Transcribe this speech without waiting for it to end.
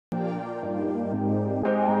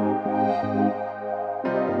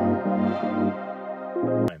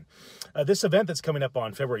This event that's coming up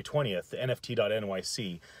on February 20th,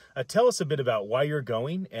 NFT.NYC. Tell us a bit about why you're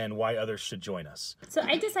going and why others should join us. So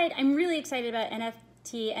I'm really excited about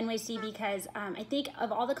NFT.NYC because I think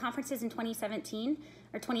of all the conferences in 2017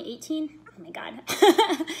 or 2018, oh my God,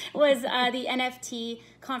 was the NFT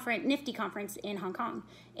conference, Nifty conference in Hong Kong.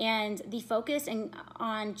 And the focus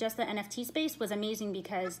on just the NFT space was amazing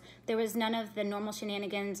because there was none of the normal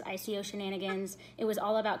shenanigans, ICO shenanigans. It was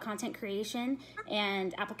all about content creation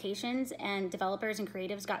and applications, and developers and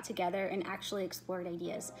creatives got together and actually explored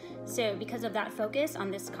ideas. So because of that focus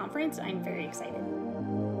on this conference, I'm very excited.